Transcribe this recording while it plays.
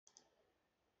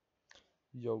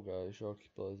Yo guys, Yxrkie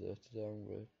Plays here. Today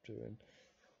we're doing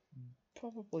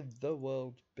probably the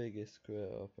world's biggest crate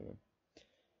opening.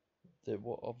 It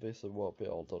obviously won't be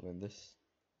all done in this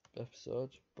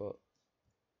episode, but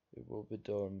it will be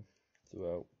done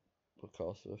throughout the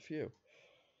course of a few.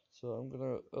 So I'm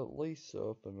gonna at least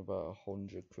open about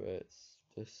 100 crates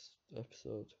this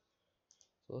episode.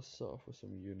 So let's start off with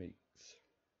some uniques.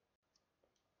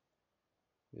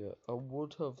 Yeah, I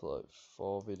would have like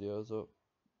 4 videos up,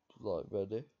 like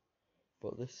ready,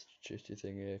 but this shitty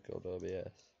thing here called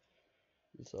OBS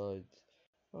decides,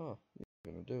 oh,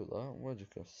 you're going to do that, and we're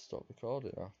just going to stop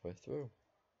recording halfway through.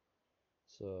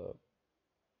 So,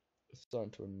 it's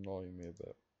starting to annoy me a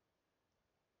bit.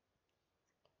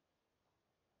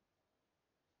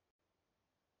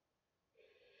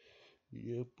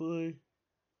 Yeah, boy.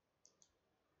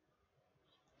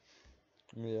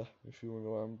 Yeah, if you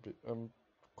want to know, I'm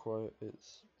quiet,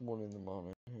 it's 1 in the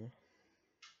morning here.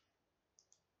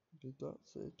 Did that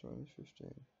say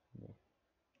 2015? No.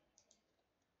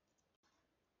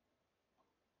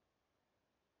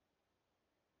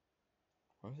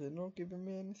 Why is it not giving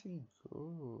me anything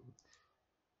good?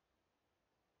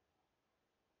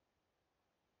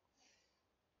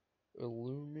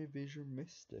 Illumivision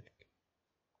Mystic.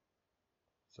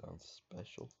 Sounds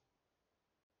special.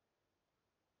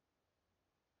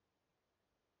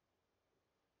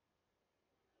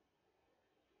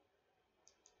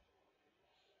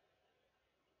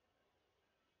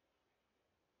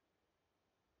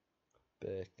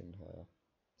 Bacon hair.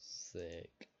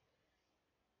 Sick.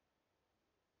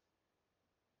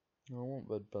 I want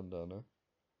red bandana.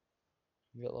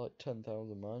 You get like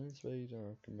 10,000 mining speed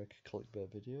and I can make a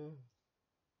clickbait video.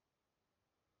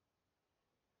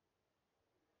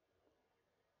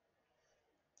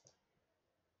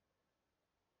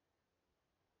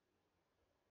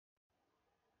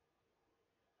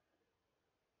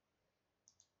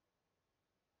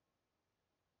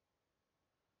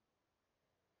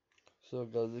 So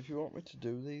guys, if you want me to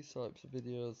do these types of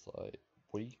videos like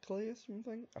weekly or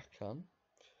something, I can.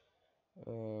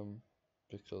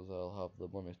 Because I'll have the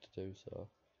money to do so.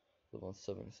 Live on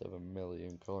 77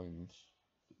 million coins.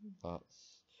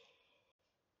 That's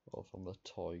all from the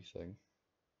toy thing.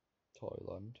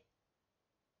 Toyland.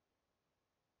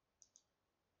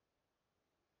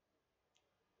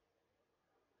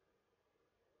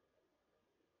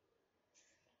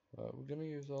 Right, we're gonna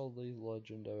use all these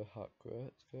legendary hack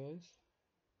crates, guys.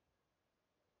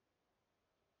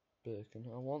 Bacon.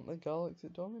 I want the Galaxy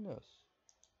Dominus.